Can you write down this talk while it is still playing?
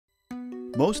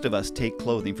Most of us take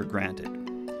clothing for granted.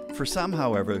 For some,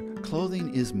 however,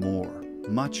 clothing is more,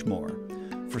 much more.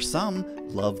 For some,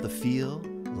 love the feel,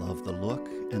 love the look,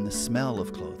 and the smell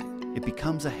of clothing. It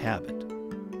becomes a habit.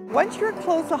 Once you're a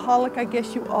clothesaholic, I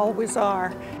guess you always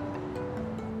are.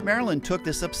 Marilyn took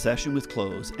this obsession with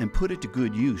clothes and put it to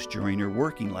good use during her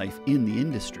working life in the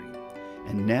industry.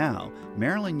 And now,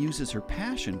 Marilyn uses her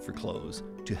passion for clothes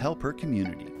to help her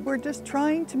community. We're just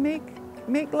trying to make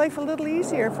life a little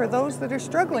easier for those that are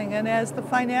struggling, and as the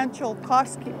financial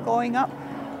costs keep going up,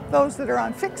 those that are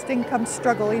on fixed income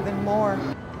struggle even more.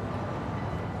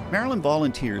 Marilyn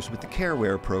volunteers with the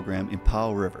CareWare program in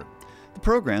Powell River. The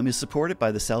program is supported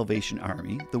by the Salvation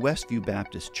Army, the Westview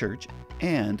Baptist Church,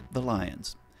 and the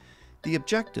Lions. The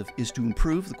objective is to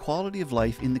improve the quality of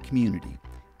life in the community,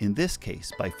 in this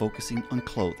case by focusing on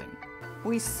clothing.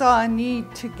 We saw a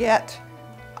need to get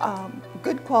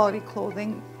good quality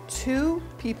clothing to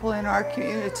people in our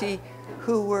community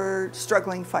who were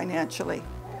struggling financially.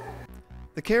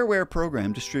 The CareWare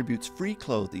program distributes free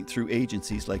clothing through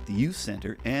agencies like the Youth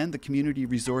Center and the Community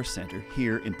Resource Center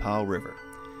here in Powell River.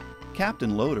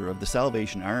 Captain Loader of the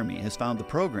Salvation Army has found the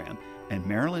program, and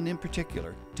Marilyn in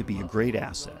particular, to be a great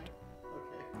asset.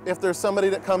 If there's somebody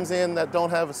that comes in that don't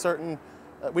have a certain,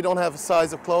 we don't have a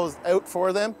size of clothes out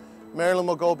for them, Marilyn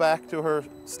will go back to her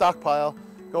stockpile,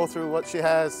 go through what she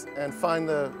has and find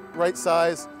the right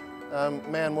size,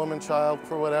 man, woman, child,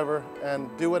 for whatever, and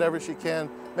do whatever she can,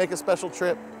 make a special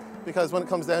trip, because when it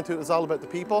comes down to it, it's all about the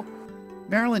people.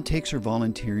 Marilyn takes her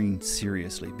volunteering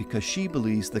seriously because she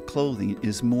believes that clothing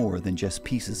is more than just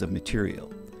pieces of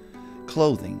material.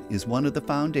 Clothing is one of the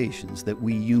foundations that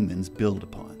we humans build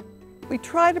upon. We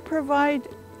try to provide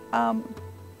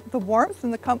the warmth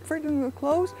and the comfort in the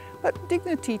clothes, but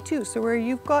dignity too, so where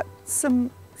you've got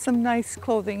some nice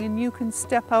clothing and you can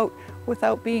step out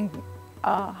without being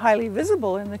highly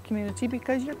visible in the community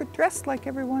because you're dressed like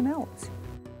everyone else.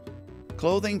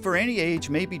 Clothing for any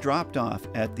age may be dropped off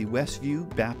at the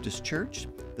Westview Baptist Church,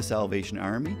 the Salvation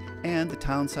Army, and the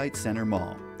Townsite Center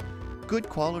Mall. Good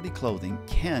quality clothing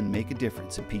can make a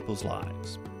difference in people's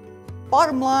lives.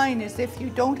 Bottom line is, if you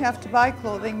don't have to buy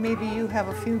clothing, maybe you have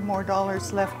a few more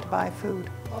dollars left to buy food.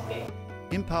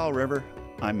 In Powell River,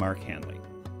 I'm Mark Hanley.